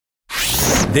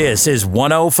This is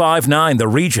 105.9 The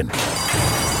Region.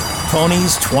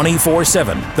 Ponies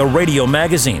 24/7, the radio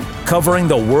magazine covering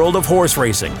the world of horse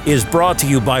racing, is brought to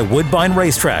you by Woodbine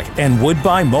Racetrack and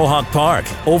Woodbine Mohawk Park.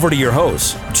 Over to your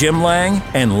hosts, Jim Lang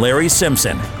and Larry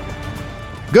Simpson.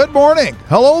 Good morning.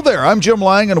 Hello there. I'm Jim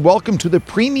Lang, and welcome to the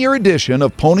premiere edition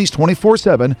of Ponies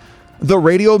 24/7, the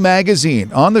radio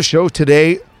magazine. On the show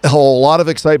today, a whole lot of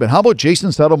excitement. How about Jason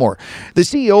Settlemore, the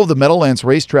CEO of the Meadowlands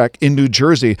Racetrack in New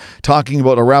Jersey, talking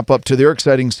about a wrap-up to their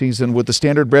exciting season with the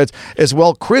Standardbreds, as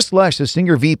well Chris Lesh, the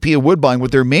Senior VP of Woodbine,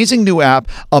 with their amazing new app,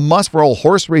 a must for all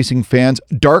horse racing fans,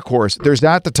 Dark Horse. There's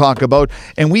that to talk about,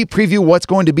 and we preview what's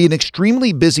going to be an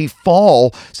extremely busy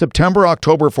fall, September,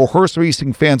 October, for horse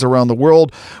racing fans around the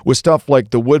world, with stuff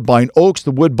like the Woodbine Oaks, the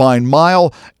Woodbine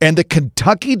Mile, and the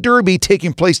Kentucky Derby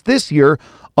taking place this year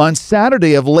on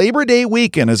Saturday of Labor Day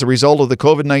weekend. As a result of the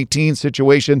COVID-19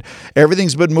 situation,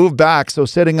 everything's been moved back, so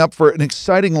setting up for an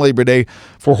exciting Labor Day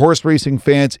for horse racing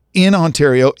fans in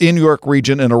Ontario, in York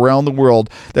Region, and around the world.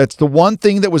 That's the one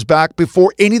thing that was back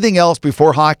before anything else,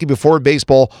 before hockey, before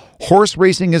baseball. Horse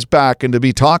racing is back, and to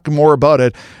be talking more about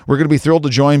it, we're going to be thrilled to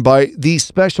join by the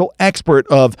special expert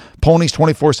of Ponies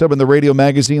 24/7, the radio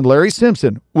magazine, Larry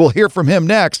Simpson. We'll hear from him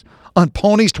next on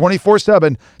Ponies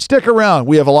 24/7. Stick around.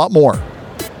 We have a lot more.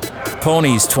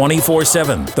 Ponies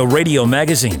 24/7, the radio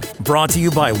magazine, brought to you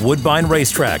by Woodbine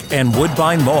Racetrack and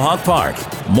Woodbine Mohawk Park.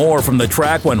 More from the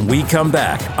track when we come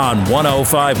back on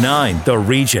 105.9 The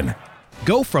Region.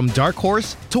 Go from Dark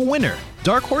Horse to winner.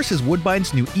 Dark Horse is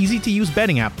Woodbine's new easy-to-use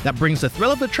betting app that brings the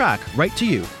thrill of the track right to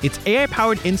you. Its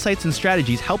AI-powered insights and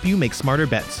strategies help you make smarter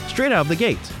bets straight out of the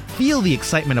gate. Feel the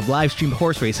excitement of live-streamed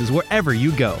horse races wherever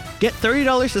you go. Get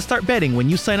 $30 to start betting when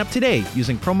you sign up today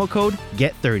using promo code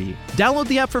GET30. Download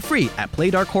the app for free at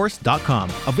playdarkhorse.com.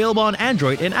 Available on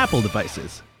Android and Apple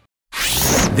devices.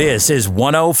 This is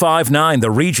 105.9 The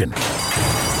Region.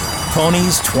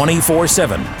 Ponies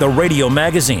 24/7, the radio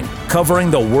magazine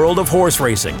covering the world of horse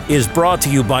racing, is brought to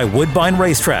you by Woodbine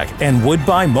Racetrack and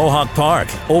Woodbine Mohawk Park.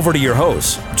 Over to your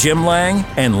hosts, Jim Lang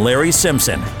and Larry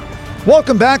Simpson.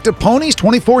 Welcome back to Ponies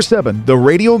 24/7, the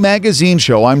radio magazine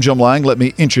show. I'm Jim Lang. Let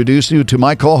me introduce you to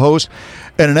my co-host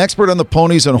and an expert on the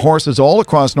ponies and horses all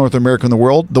across North America and the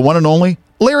world, the one and only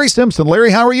Larry Simpson.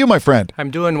 Larry, how are you, my friend?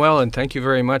 I'm doing well, and thank you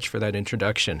very much for that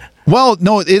introduction. Well,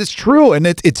 no, it's true, and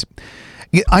it's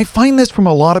I find this from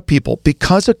a lot of people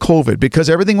because of COVID, because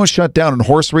everything was shut down and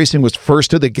horse racing was first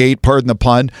to the gate, pardon the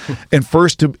pun, and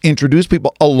first to introduce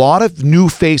people. A lot of new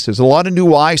faces, a lot of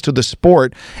new eyes to the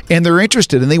sport, and they're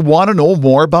interested and they want to know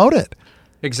more about it.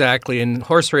 Exactly, and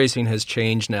horse racing has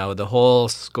changed now. The whole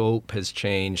scope has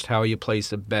changed. How you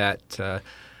place a bet.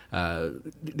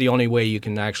 The only way you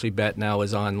can actually bet now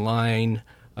is online,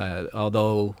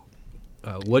 although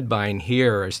Woodbine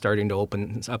here are starting to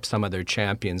open up some of their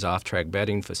champions off-track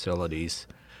betting facilities.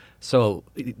 So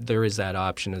there is that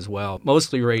option as well.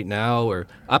 Mostly right now, or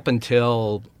up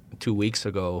until 2 weeks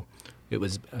ago, it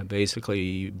was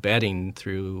basically betting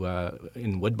through,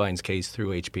 in Woodbine's case,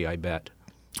 through HPI Bet.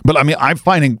 But I mean, I'm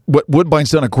finding what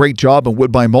Woodbine's done a great job in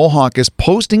Woodbine Mohawk is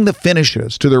posting the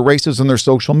finishes to their races on their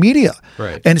social media.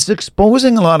 Right. And it's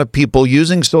exposing a lot of people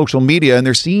using social media, and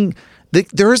they're seeing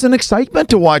there is an excitement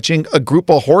to watching a group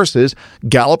of horses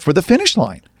gallop for the finish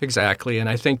line. Exactly, and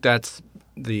I think that's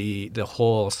the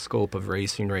whole scope of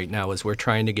racing right now is we're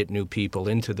trying to get new people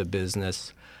into the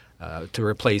business to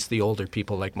replace the older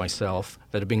people like myself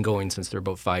that have been going since they're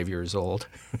about 5 years old.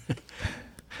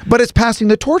 But it's passing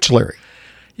the torch, Larry.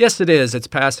 Yes, it is. It's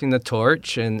passing the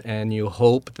torch, and you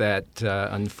hope that,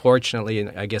 unfortunately,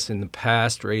 I guess in the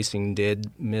past, racing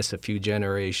did miss a few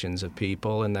generations of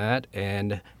people in that,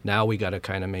 and now we got to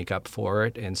kind of make up for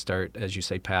it and start, as you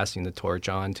say, passing the torch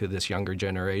on to this younger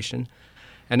generation.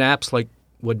 And apps like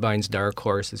Woodbine's Dark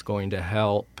Horse is going to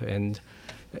help, and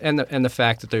the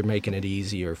fact that they're making it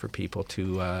easier for people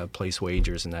to place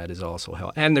wagers, and that is also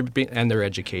help. And they're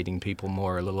educating people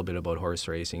more a little bit about horse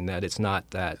racing, that it's not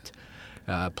that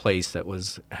place that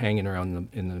was hanging around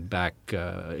in the back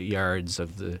yards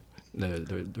of the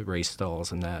race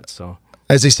stalls and that. So,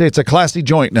 as they say, it's a classy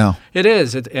joint now. It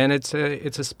is, and it's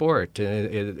a sport.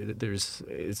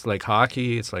 It's like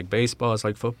hockey, it's like baseball, it's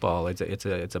like football. It's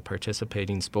a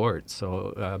participating sport.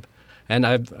 So, and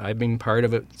I've been part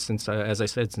of it since, as I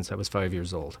said, since I was 5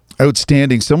 years old.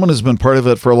 Outstanding. Someone has been part of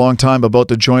it for a long time, about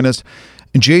to join us.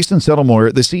 And Jason Settlemore,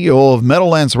 the CEO of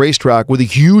Meadowlands Racetrack, with a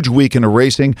huge weekend of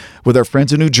racing with our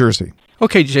friends in New Jersey.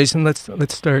 Okay, Jason, let's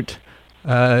start.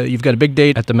 You've got a big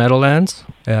date at the Meadowlands.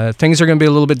 Things are going to be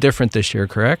a little bit different this year,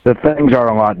 correct? The things are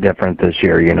a lot different this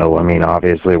year.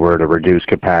 Obviously we're at a reduced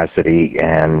capacity,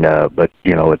 but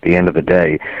at the end of the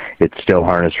day, it's still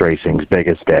harness racing's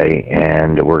biggest day,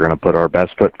 and we're going to put our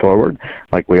best foot forward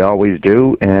like we always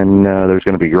do. And there's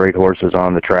going to be great horses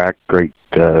on the track, great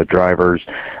drivers.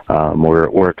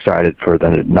 We're excited for the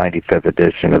 95th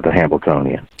edition of the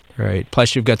Hambletonian. Right.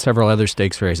 Plus, you've got several other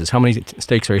stakes races. How many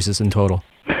stakes races in total?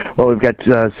 Well, we've got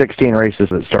 16 races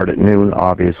that start at noon.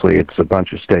 Obviously, it's a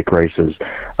bunch of stake races.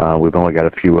 We've only got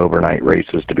a few overnight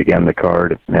races to begin the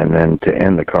card and then to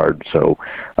end the card. So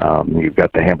you've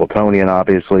got the Hambletonian,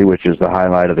 obviously, which is the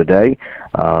highlight of the day,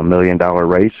 $1 million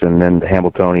race, and then the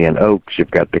Hambletonian Oaks.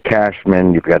 You've got the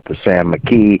Cashman. You've got the Sam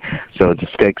McKee. So it's a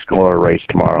stakes galore race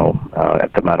tomorrow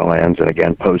at the Meadowlands. And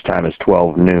again, post time is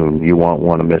 12 noon. You won't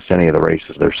want to miss any of the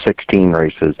races. There's 16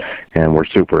 races, and we're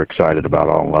super excited about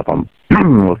all of them.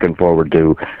 Looking forward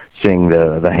to seeing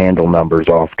the handle numbers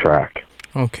off track.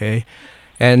 Okay.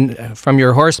 And from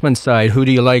your horseman side, who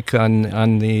do you like on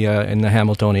the in the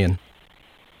Hambletonian?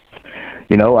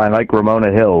 I like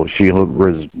Ramona Hill. She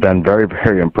has been very,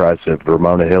 very impressive.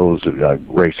 Ramona Hill's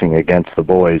racing against the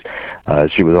boys.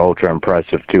 She was ultra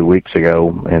impressive 2 weeks ago,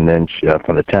 and then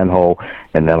from the 10-hole,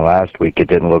 and then last week it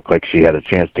didn't look like she had a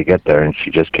chance to get there, and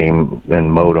she just came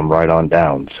and mowed them right on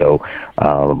down. So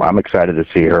I'm excited to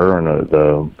see her and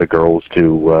the girls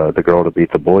the girl to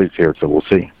beat the boys here. So we'll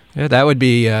see. Yeah, that would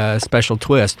be a special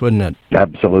twist, wouldn't it?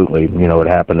 Absolutely. It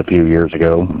happened a few years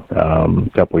ago, a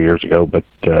couple of years ago, but,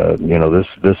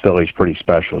 this filly's pretty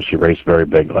special. She raced very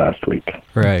big last week.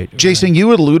 Right. Jason, you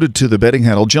had alluded to the betting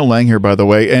handle. Jim Lang here, by the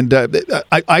way, and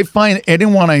I find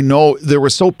anyone I know, there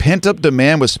was so pent-up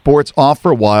demand with sports off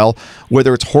for a while,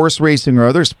 whether it's horse racing or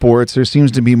other sports, there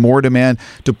seems to be more demand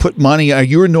to put money. Are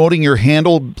you noting your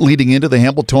handle leading into the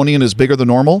Hambletonian is bigger than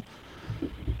normal?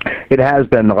 It has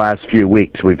been the last few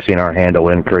weeks. We've seen our handle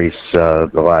increase the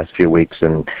last few weeks,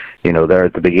 and there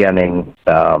at the beginning,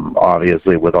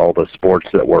 obviously with all the sports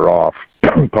that were off,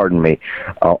 pardon me,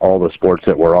 all the sports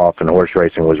that were off, and horse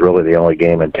racing was really the only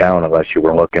game in town unless you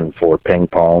were looking for ping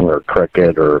pong or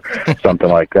cricket or something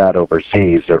like that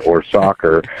overseas or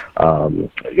soccer.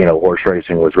 Horse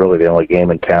racing was really the only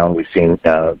game in town. We've seen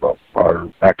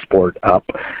our export up,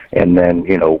 and then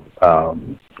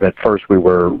at first we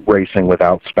were racing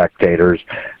without spectators,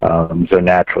 so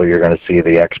naturally you're going to see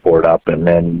the export up, and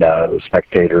then the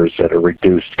spectators at a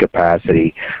reduced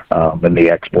capacity, and the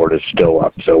export is still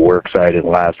up. So we're excited.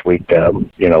 Last week,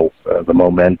 the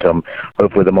momentum,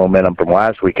 hopefully the momentum from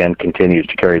last weekend continues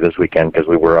to carry this weekend, because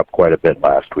we were up quite a bit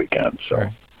last weekend. So,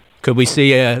 right. Could we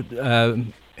see a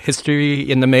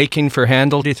history in the making for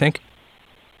handle, do you think?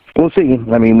 We'll see.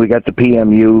 We got the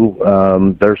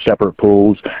PMU, they're separate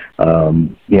pools,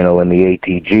 and the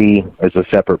ATG is a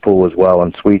separate pool as well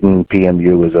in Sweden.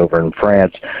 PMU is over in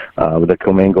France. The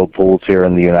commingled pools here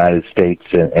in the United States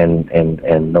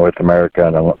and North America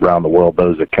and around the world,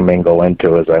 those that commingle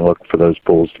into, as I look for those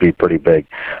pools to be pretty big.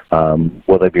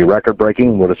 Will they be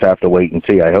record-breaking? We'll just have to wait and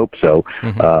see. I hope so.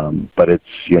 Mm-hmm. But it's,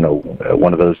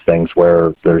 one of those things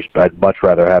where I'd much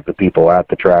rather have the people at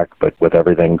the track, but with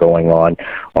everything going on,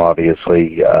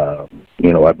 obviously,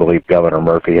 I believe Governor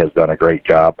Murphy has done a great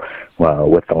job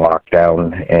with the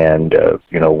lockdown, and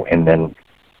then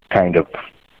kind of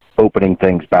opening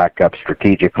things back up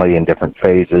strategically in different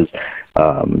phases.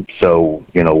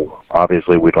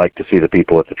 Obviously we'd like to see the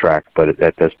people at the track, but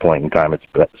at this point in time, it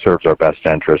serves our best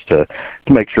interest to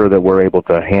make sure that we're able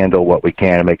to handle what we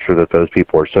can and make sure that those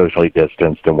people are socially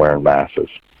distanced and wearing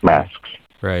masks.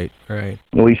 Right.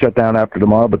 We shut down after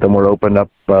tomorrow, but then we're opened up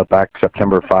back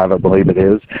September 5, I believe it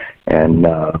is, and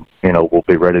we'll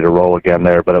be ready to roll again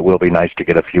there. But it will be nice to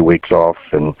get a few weeks off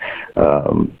and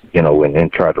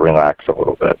and try to relax a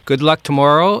little bit. Good luck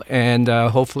tomorrow, and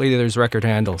hopefully there's record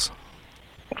handles.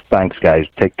 Thanks, guys.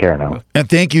 Take care now. And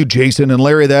thank you, Jason. And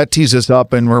Larry, that tees us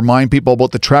up and remind people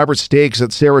about the Travers Stakes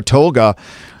at Saratoga.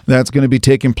 That's going to be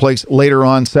taking place later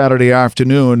on Saturday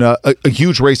afternoon. A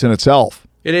huge race in itself.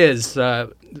 It is.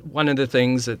 One of the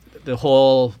things that the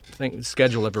whole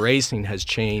schedule of racing has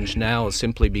changed now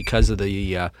simply because of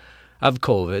the of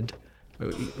COVID,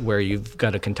 where you've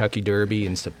got a Kentucky Derby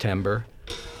in September.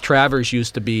 Travers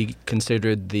used to be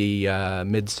considered the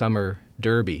Midsummer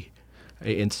Derby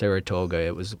in Saratoga.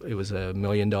 It was a $1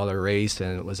 million race,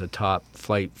 and it was a top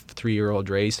flight 3-year-old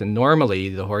race. And normally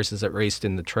the horses that raced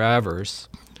in the Travers,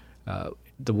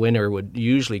 the winner would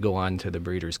usually go on to the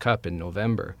Breeders' Cup in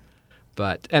November.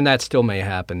 And that still may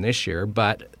happen this year.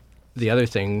 But the other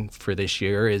thing for this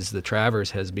year is the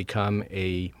Travers has become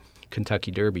a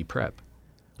Kentucky Derby prep.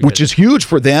 Which is huge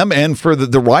for them and for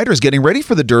the riders getting ready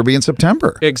for the Derby in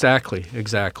September. Exactly.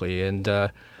 And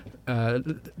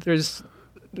there's,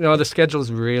 the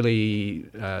schedule's really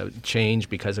changed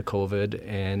because of COVID,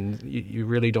 and you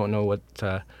really don't know what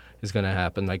is going to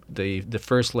happen. Like the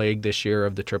first leg this year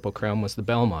of the Triple Crown was the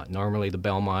Belmont. Normally the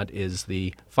Belmont is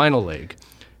the final leg.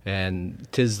 And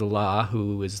Tiz the Law,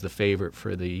 who is the favorite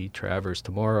for the Travers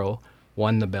tomorrow,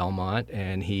 won the Belmont,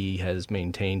 and he has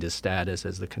maintained his status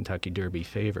as the Kentucky Derby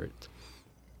favorite.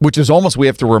 Which is almost, we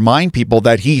have to remind people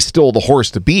that he's still the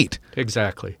horse to beat.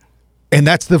 Exactly. And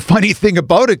that's the funny thing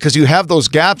about it, because you have those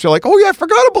gaps. You're like, oh, yeah, I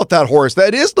forgot about that horse.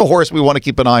 That is the horse we want to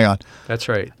keep an eye on. That's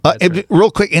right. Real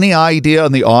quick, any idea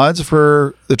on the odds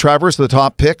for the Travers, the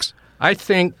top picks? I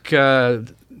think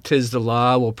Tiz the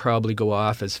Law will probably go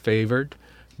off as favored.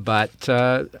 But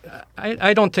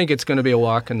I don't think it's going to be a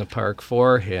walk in the park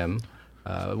for him.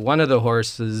 One of the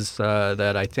horses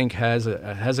that I think has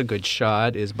a good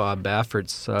shot is Bob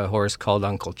Baffert's horse called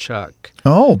Uncle Chuck.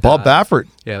 Oh, Bob Baffert.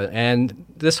 Yeah, and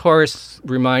this horse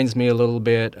reminds me a little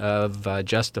bit of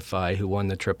Justify, who won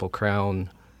the Triple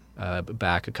Crown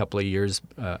back a couple of years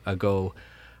ago.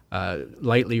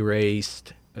 Lightly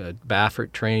raced,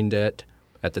 Baffert trained it.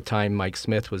 At the time, Mike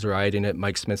Smith was riding it.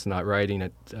 Mike Smith's not riding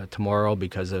it tomorrow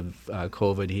because of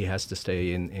COVID. He has to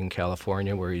stay in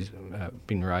California, where he's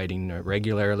been riding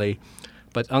regularly.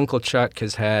 But Uncle Chuck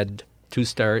has had 2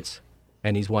 starts,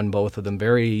 and he's won both of them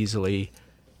very easily.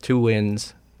 2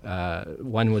 wins.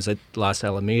 One was at Los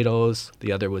Alamitos.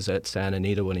 The other was at Santa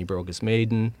Anita when he broke his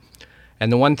maiden.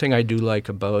 And the one thing I do like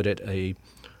about it, a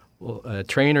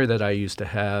trainer that I used to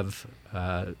have,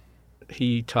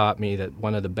 he taught me that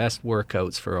one of the best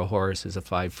workouts for a horse is a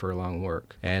 5 furlong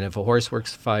work. And if a horse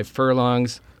works 5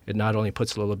 furlongs, it not only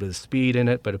puts a little bit of speed in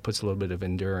it, but it puts a little bit of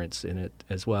endurance in it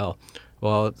as well.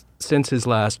 Well, since his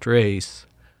last race,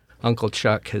 Uncle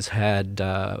Chuck has had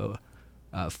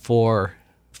 4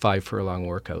 5 furlong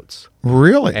workouts.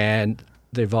 Really? And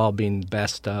they've all been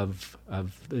best of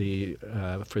the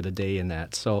for the day in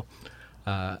that. So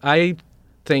I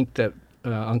think that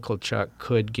Uncle Chuck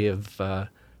could give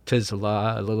Tiz the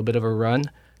Law a little bit of a run.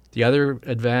 The other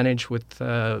advantage with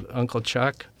Uncle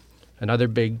Chuck, another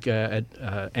big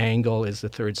angle, is the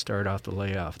 3rd start off the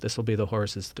layoff. This will be the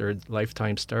horse's 3rd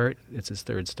lifetime start. It's his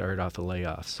 3rd start off the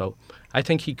layoff. So I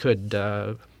think he could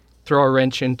throw a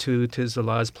wrench into Tiz the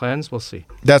Law's plans. We'll see.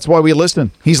 That's why we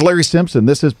listen. He's Larry Simpson.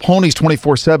 This is Ponies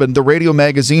 24/7, the radio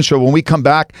magazine show. When we come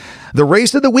back, the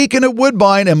race of the weekend at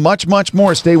Woodbine and much, much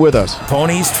more. Stay with us.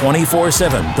 Ponies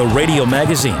 24/7, the radio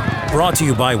magazine. Brought to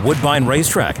you by Woodbine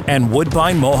Racetrack and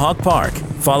Woodbine Mohawk Park.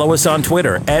 Follow us on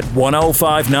Twitter at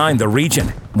 1059 The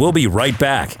Region. We'll be right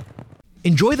back.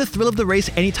 Enjoy the thrill of the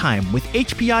race anytime with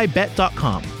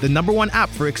HPIBet.com, the #1 app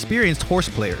for experienced horse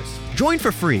players. Join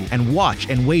for free and watch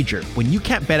and wager when you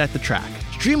can't bet at the track.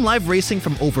 Stream live racing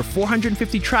from over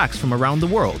 450 tracks from around the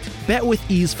world. Bet with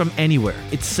ease from anywhere.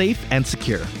 It's safe and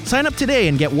secure. Sign up today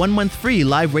and get 1 month free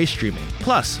live race streaming.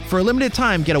 Plus, for a limited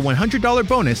time, get a $100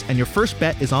 bonus and your first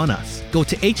bet is on us. Go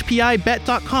to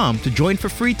HPIBet.com to join for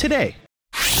free today.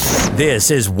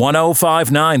 This is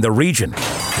 1059 The Region.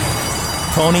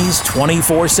 Ponies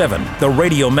 24/7, the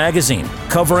radio magazine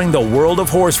covering the world of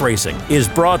horse racing, is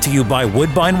brought to you by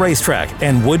Woodbine Racetrack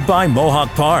and Woodbine Mohawk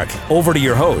Park. Over to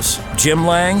your hosts, Jim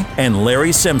Lang and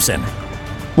Larry Simpson.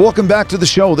 Welcome back to the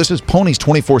show. This is Ponies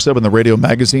 24/7, the radio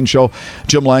magazine show.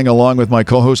 Jim Lang along with my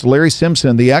co-host Larry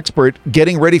Simpson, the expert,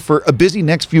 getting ready for a busy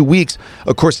next few weeks.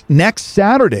 Of course, next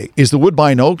Saturday is the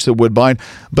Woodbine Oaks at Woodbine.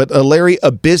 But Larry,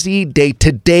 a busy day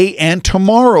today and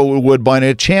tomorrow at Woodbine.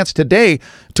 And a chance today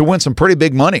to win some pretty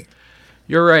big money.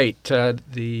 You're right.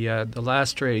 The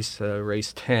last race,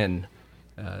 race 10,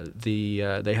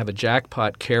 they have a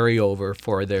jackpot carryover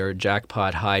for their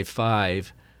jackpot high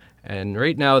 5. And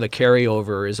right now the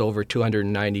carryover is over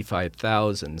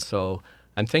 $295,000. So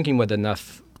I'm thinking with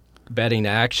enough betting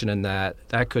action in that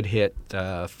could hit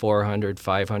 $400,000,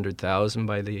 $500,000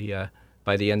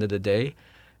 by the end of the day.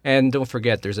 And don't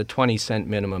forget, there's a 20-cent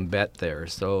minimum bet there.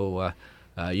 So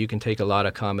you can take a lot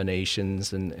of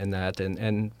combinations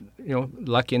and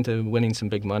luck into winning some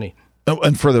big money. Oh,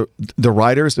 and for the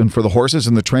riders and for the horses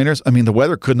and the trainers, I mean, the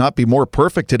weather could not be more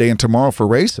perfect today and tomorrow for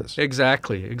races.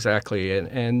 Exactly.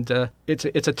 And it's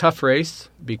a tough race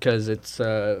because it's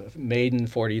maiden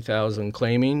 40,000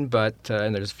 claiming, but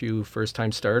and there's a few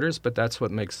first-time starters, but that's what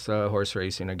makes horse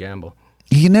racing a gamble.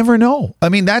 You never know. I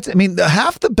mean,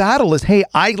 half the battle is, hey,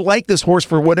 I like this horse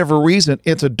for whatever reason.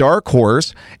 It's a dark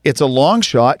horse. It's a long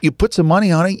shot. You put some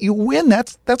money on it, you win.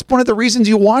 That's one of the reasons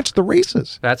you watch the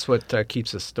races. That's what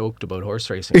keeps us stoked about horse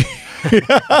racing.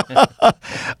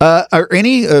 Are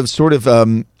any sort of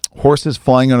horses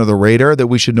flying under the radar that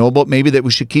we should know about, maybe that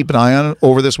we should keep an eye on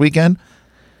over this weekend?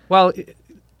 Well,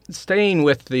 staying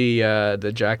with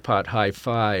the Jackpot High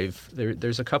Five,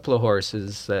 there's a couple of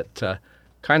horses that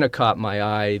kind of caught my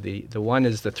eye. The one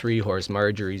is the 3-horse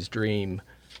Marjorie's Dream.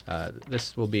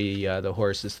 This will be the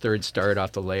horse's third start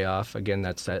off the layoff. Again,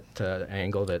 that's that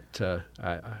angle that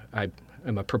I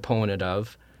am a proponent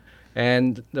of.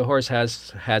 And the horse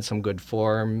has had some good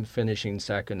form, finishing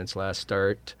second its last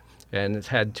start, and it's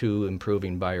had 2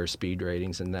 improving Beyer speed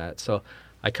ratings in that. So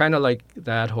I kind of like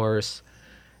that horse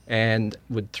and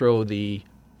would throw the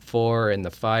 4 and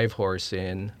the 5 horse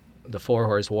in. The 4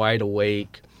 horse Wide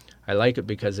Awake. I like it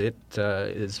because it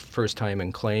is first time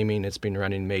in claiming. It's been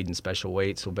running maiden special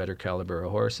weight, so better caliber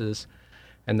of horses.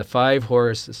 And the 5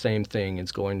 horse, the same thing.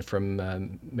 It's going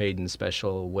from maiden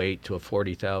special weight to a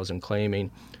 40,000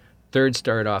 claiming. Third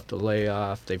start off the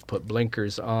layoff. They've put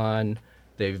blinkers on.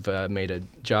 They've made a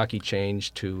jockey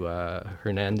change to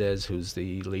Hernandez, who's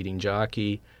the leading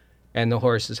jockey. And the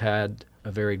horse has had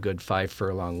a very good 5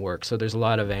 furlong work. So there's a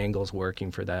lot of angles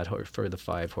working for that for the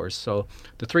 5 horse. So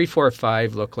the 3, 4,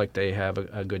 5 look like they have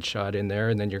a good shot in there,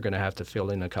 and then you're going to have to fill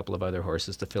in a couple of other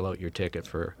horses to fill out your ticket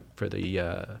for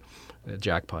the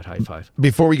Jackpot High Five.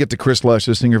 Before we get to Chris Lesh,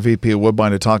 the senior VP of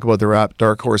Woodbine, to talk about their app,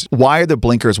 Dark Horse, why are the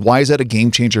blinkers? Why is that a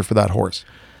game changer for that horse?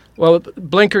 Well,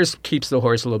 blinkers keeps the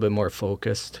horse a little bit more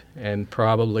focused, and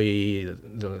probably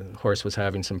the horse was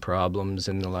having some problems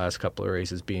in the last couple of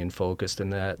races being focused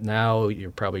in that. Now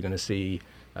you're probably going to see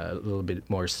a little bit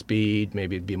more speed,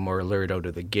 maybe be more alert out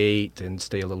of the gate, and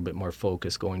stay a little bit more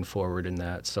focused going forward in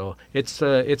that. So it's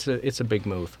a big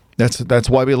move. That's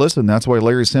why we listen. That's why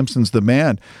Larry Simpson's the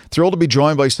man. Thrilled to be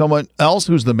joined by someone else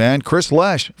who's the man, Chris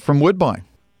Lesh from Woodbine.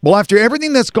 Well, after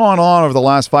everything that's gone on over the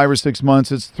last 5 or 6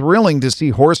 months, it's thrilling to see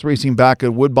horse racing back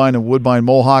at Woodbine and Woodbine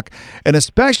Mohawk, and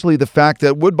especially the fact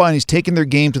that Woodbine is taking their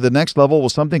game to the next level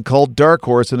with something called Dark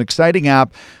Horse, an exciting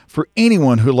app for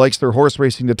anyone who likes their horse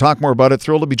racing. To talk more about it,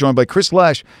 thrilled to be joined by Chris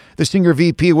Lesh, the senior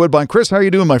VP of Woodbine. Chris, how are you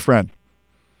doing, my friend?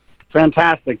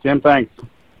 Fantastic, Jim. Thanks.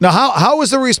 Now, how has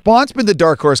the response been to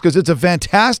Dark Horse? Because it's a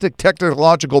fantastic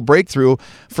technological breakthrough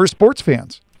for sports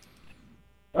fans.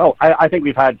 Oh, I think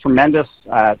we've had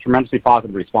tremendously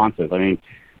positive responses. I mean,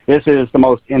 this is the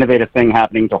most innovative thing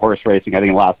happening to horse racing, I think,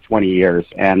 in the last 20 years.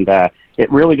 And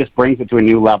it really just brings it to a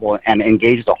new level and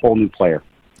engages a whole new player.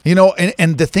 You know,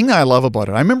 and the thing I love about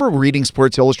it, I remember reading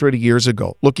Sports Illustrated years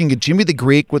ago, looking at Jimmy the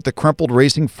Greek with the crumpled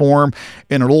racing form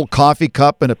and an old coffee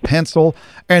cup and a pencil.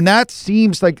 And that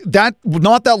seems like that,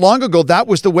 not that long ago, that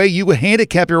was the way you would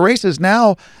handicap your races.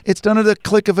 Now it's done at a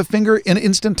click of a finger in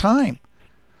instant time.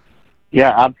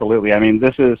 Yeah, absolutely. I mean,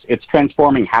 it's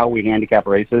transforming how we handicap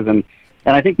races. And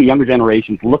I think the younger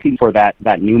generation's looking for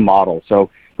that new model.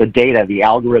 So the data, the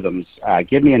algorithms,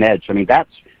 give me an edge. I mean, that's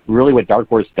really what Dark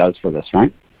Horse does for this,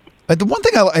 right? The one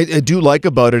thing I do like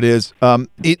about it is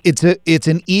it's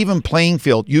an even playing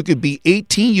field. You could be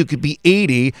 18, you could be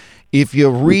 80. If you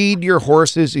read your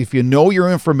horses, if you know your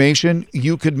information,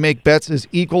 you could make bets as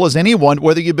equal as anyone,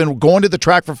 whether you've been going to the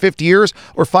track for 50 years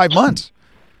or 5 months.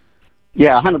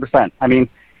 Yeah, 100%. I mean,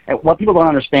 what people don't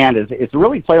understand is it's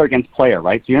really player against player,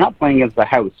 right? So you're not playing against the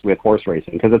house with horse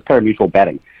racing because it's pari-mutuel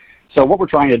betting. So what we're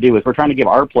trying to do is we're trying to give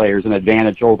our players an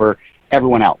advantage over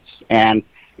everyone else. And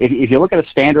if you look at a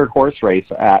standard horse race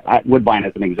at Woodbine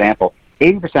as an example,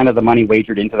 80% of the money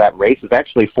wagered into that race is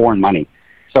actually foreign money.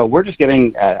 So we're just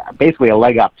giving basically a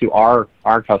leg up to our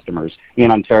customers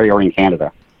in Ontario or in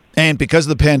Canada. And because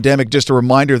of the pandemic, just a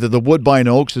reminder that the Woodbine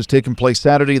Oaks is taking place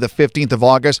Saturday, the 15th of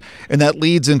August, and that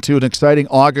leads into an exciting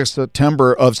August,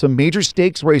 September of some major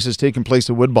stakes races taking place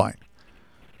at Woodbine.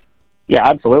 Yeah,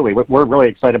 absolutely. We're really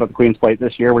excited about the Queen's Plate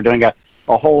this year. We're doing a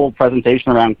whole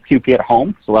presentation around QP at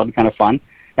home, so that'll be kind of fun.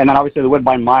 And then obviously the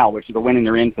Woodbine Mile, which is the win and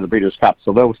you're in for the Breeders' Cup.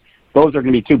 So those are going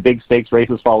to be 2 big stakes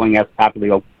races following after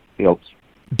the Oaks.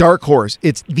 Dark Horse.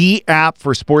 It's the app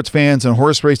for sports fans and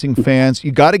horse racing fans.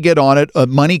 You got to get on it.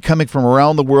 Money coming from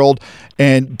around the world,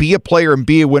 and be a player and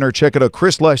be a winner. Check it out.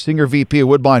 Chris Lesh, Senior VP of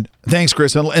Woodbine. Thanks,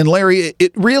 Chris. And Larry,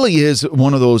 it really is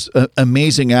one of those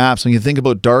amazing apps. When you think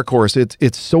about Dark Horse,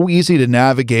 it's so easy to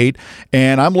navigate.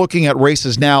 And I'm looking at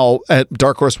races now at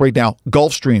Dark Horse right now.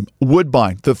 Gulfstream,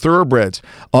 Woodbine, the Thoroughbreds,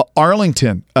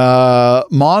 Arlington,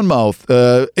 Monmouth,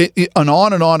 and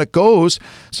on it goes.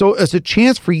 So it's a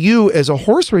chance for you as a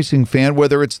horse racing fan,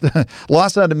 whether it's the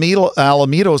Los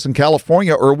Alamitos in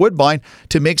California or Woodbine,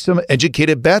 to make some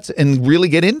educated bets and really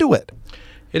get into it.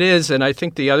 It is, and I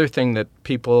think the other thing that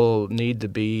people need to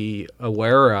be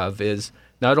aware of is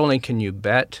not only can you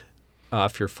bet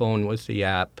off your phone with the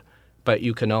app, but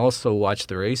you can also watch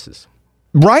the races.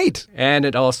 Right. And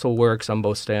it also works on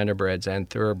both standardbreds and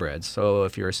thoroughbreds. So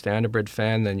if you're a standardbred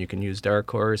fan, then you can use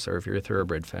Dark Horse, or if you're a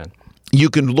thoroughbred fan. You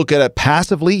can look at it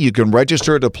passively. You can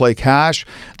register to play cash.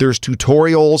 There's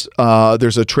tutorials.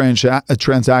 There's a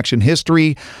transaction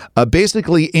history.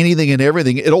 Basically anything and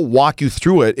everything. It'll walk you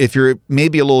through it. If you're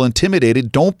maybe a little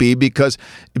intimidated, don't be, because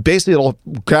basically it'll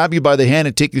grab you by the hand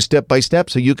and take you step by step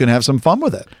so you can have some fun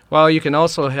with it. Well, you can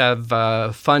also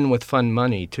have fun with fun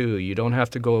money, too. You don't have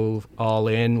to go all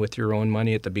in with your own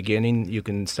money at the beginning. You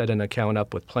can set an account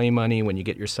up with play money. When you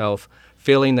get yourself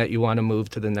feeling that you want to move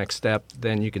to the next step,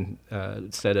 then you can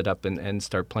set it up and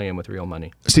start playing with real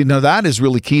money. See, now that is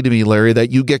really key to me, Larry,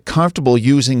 that you get comfortable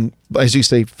using, as you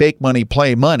say, fake money,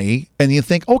 play money, and you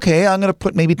think, okay, I'm going to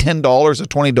put maybe $10 or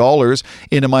 $20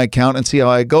 into my account and see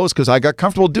how it goes because I got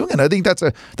comfortable doing it. I think that's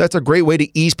a great way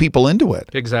to ease people into it.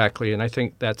 Exactly, and I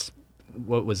think that's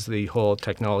what was the whole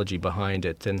technology behind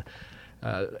it, and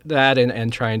that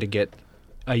and trying to get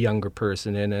a younger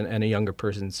person in, and a younger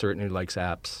person certainly likes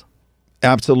apps.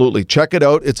 Absolutely. Check it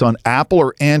out. It's on Apple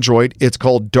or Android. It's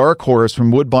called Dark Horse from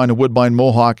Woodbine to Woodbine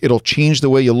Mohawk. It'll change the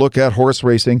way you look at horse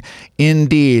racing.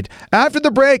 Indeed. After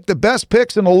the break, the best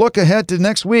picks and a look ahead to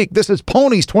next week. This is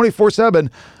Ponies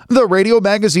 24/7, the Radio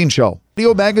Magazine Show.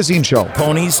 Radio Magazine Show.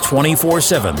 Ponies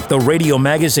 24/7, the radio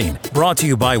magazine, brought to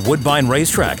you by Woodbine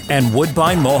Racetrack and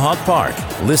Woodbine Mohawk Park.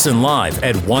 Listen live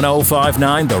at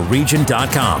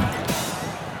 1059theregion.com.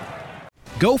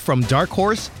 Go from dark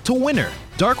horse to winner.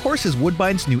 Dark Horse is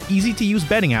Woodbine's new easy-to-use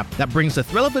betting app that brings the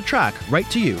thrill of the track right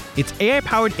to you. Its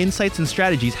AI-powered insights and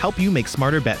strategies help you make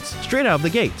smarter bets straight out of the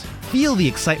gate. Feel the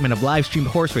excitement of live-streamed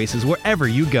horse races wherever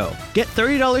you go. Get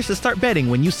 $30 to start betting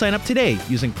when you sign up today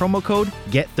using promo code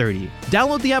GET30.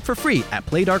 Download the app for free at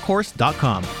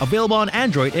playdarkhorse.com. Available on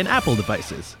Android and Apple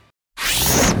devices.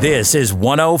 This is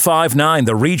 1059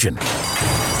 The Region.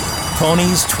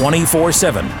 Ponies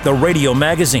 24/7, the radio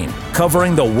magazine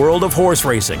covering the world of horse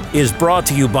racing, is brought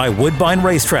to you by Woodbine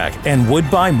Racetrack and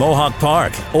Woodbine Mohawk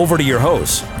Park. Over to your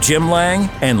hosts, Jim Lang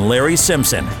and Larry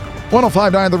Simpson.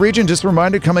 1059 The Region. Just a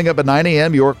reminder, coming up at 9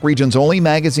 a.m., York Region's only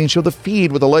magazine show, The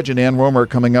Feed, with the legend Ann Romer,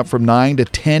 coming up from 9 to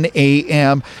 10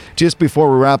 a.m. Just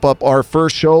before we wrap up our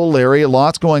first show, Larry,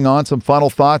 lots going on. Some final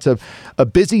thoughts of a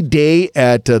busy day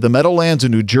at the Meadowlands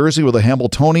in New Jersey with a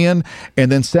Hambletonian,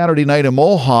 and then Saturday night in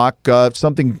Mohawk, a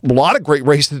lot of great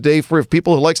races today for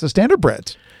people who likes the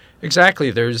standardbreds.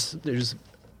 Exactly. There's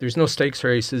no stakes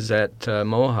races at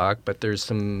Mohawk, but there's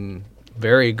some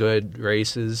very good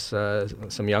races,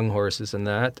 some young horses in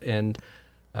that, and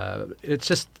it's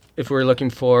just, if we're looking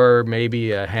for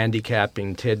maybe a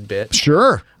handicapping tidbit.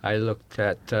 Sure. I looked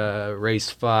at race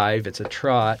 5. It's a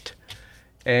trot,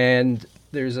 and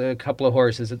there's a couple of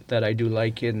horses that I do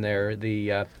like in there.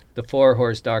 The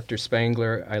 4-horse Dr.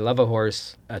 Spangler. I love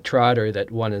a trotter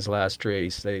that won his last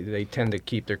race. They tend to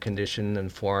keep their condition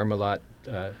and form a lot.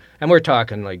 And we're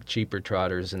talking like cheaper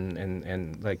trotters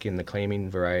and like in the claiming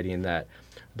variety in that.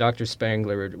 Dr.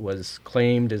 Spangler was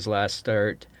claimed his last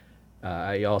start.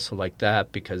 I also like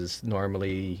that because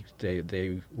normally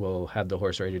they will have the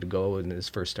horse ready to go in his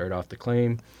first start off the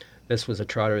claim. This was a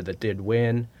trotter that did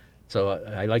win. So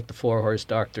I like the 4-horse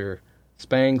Dr.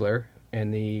 Spangler.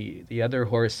 And the other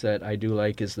horse that I do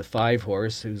like is the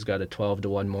 5-horse, who's got a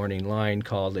 12-1 morning line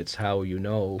called It's How You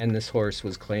Know. And this horse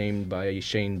was claimed by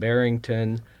Shane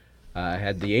Barrington.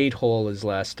 Had the 8-hole his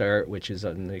last start, which is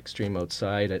on the extreme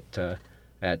outside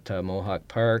at Mohawk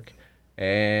Park,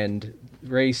 and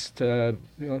raced. It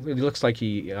looks like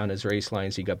on his race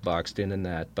lines he got boxed in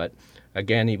that. But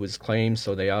again, he was claimed,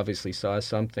 so they obviously saw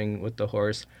something with the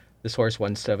horse. This horse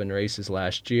won 7 races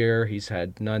last year. He's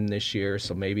had none this year,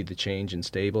 so maybe the change in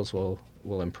stables will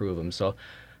improve him. So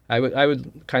I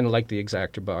would kind of like the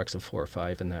exactor box of 4 or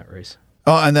 5 in that race.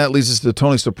 Oh, and that leads us to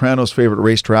Tony Soprano's favorite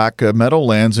racetrack,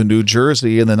 Meadowlands in New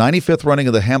Jersey, and the 95th running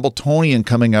of the Hambletonian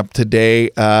coming up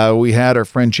today. We had our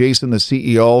friend Jason, the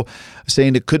CEO,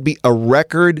 saying it could be a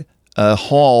record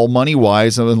haul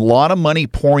money-wise, and a lot of money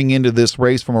pouring into this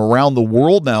race from around the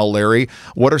world now, Larry.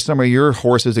 What are some of your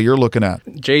horses that you're looking at?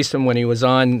 Jason, when he was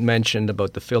on, mentioned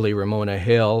about the filly Ramona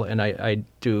Hill, and I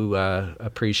do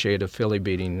appreciate a filly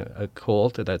beating a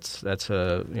colt. That's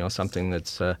something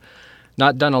that's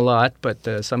not done a lot,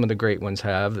 but some of the great ones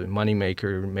have.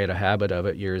 Moneymaker made a habit of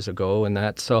it years ago, and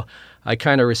that. So I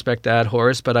kind of respect that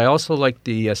horse, but I also like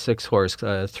the 6-horse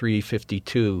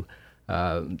 352.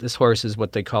 This horse is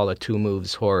what they call a 2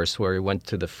 moves horse, where he went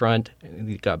to the front,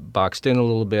 he got boxed in a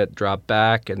little bit, dropped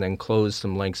back, and then closed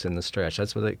some lengths in the stretch.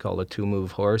 That's what they call a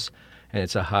 2-move horse, and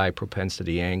it's a high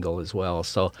propensity angle as well.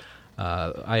 So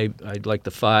I'd like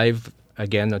the 5,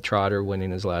 again, the trotter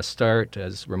winning his last start,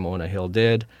 as Ramona Hill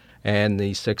did. and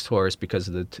the 6 horse because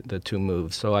of the 2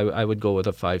 moves. So I would go with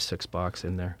a 5-6 box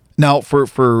in there. Now,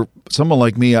 for someone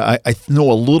like me, I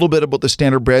know a little bit about the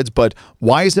standardbreds, but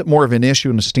why is it more of an issue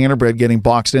in a standardbred getting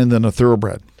boxed in than a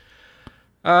thoroughbred?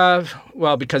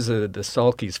 Well, because of the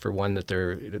sulkies, for one, that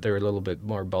they're a little bit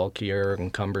more bulkier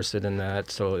and cumbersome in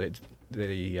that, so it's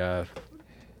a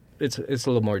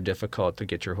little more difficult to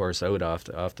get your horse out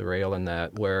off the rail in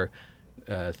that, where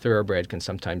thoroughbred can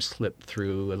sometimes slip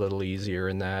through a little easier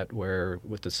in that, where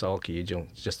with the sulky you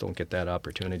just don't get that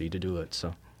opportunity to do it.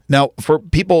 So. Now, for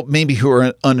people maybe who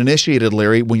are uninitiated,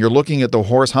 Larry, when you're looking at the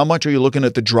horse, how much are you looking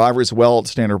at the driver as well at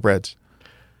standardbreds?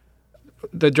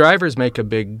 The drivers make a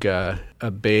big, I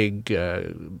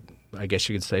guess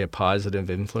you could say, a positive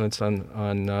influence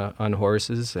on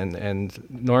horses, and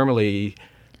normally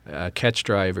a catch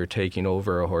driver taking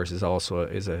over a horse is also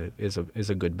is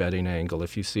a good betting angle.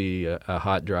 If you see a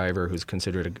hot driver who's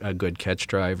considered a good catch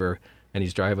driver and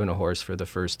he's driving a horse for the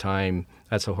first time,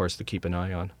 that's a horse to keep an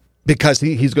eye on. Because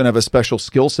he's going to have a special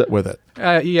skill set with it.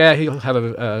 Yeah, he'll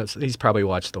have he's probably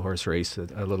watched the horse race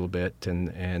a little bit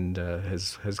and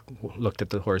has looked at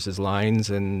the horse's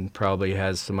lines and probably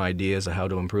has some ideas of how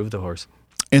to improve the horse.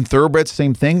 In thoroughbreds,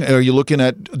 same thing? Are you looking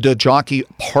at the jockey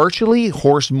partially,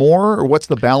 horse more, or what's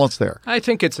the balance there? I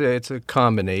think it's a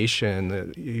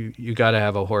combination. You got to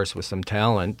have a horse with some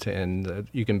talent, and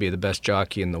you can be the best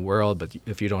jockey in the world, but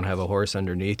if you don't have a horse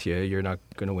underneath you, you're not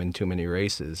going to win too many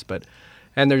races.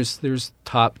 And there's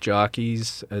top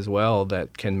jockeys as well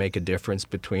that can make a difference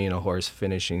between a horse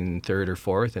finishing 3rd or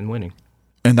 4th and winning.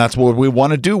 And that's what we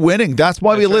want to do, winning. That's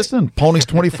why we listen. Ponies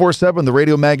 24/7, the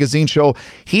radio magazine show.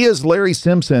 He is Larry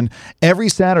Simpson every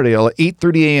Saturday at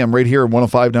 8:30 a.m. right here at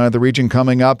 105.9 The Region.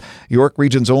 Coming up, York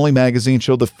Region's only magazine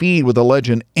show, The Feed with the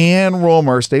legend Ann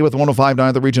Romer. Stay with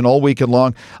 105.9 The Region all weekend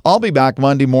long. I'll be back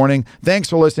Monday morning. Thanks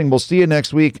for listening. We'll see you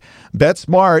next week. Bet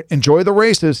smart. Enjoy the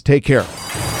races. Take care.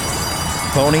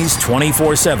 Ponies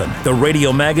 24/7, the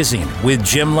radio magazine with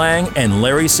Jim Lang and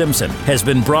Larry Simpson, has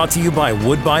been brought to you by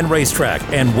Woodbine Racetrack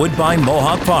and Woodbine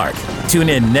Mohawk Park. Tune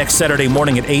in next Saturday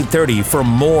morning at 8:30 for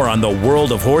more on the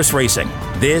world of horse racing.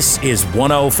 This is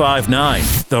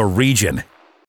 105.9 The Region.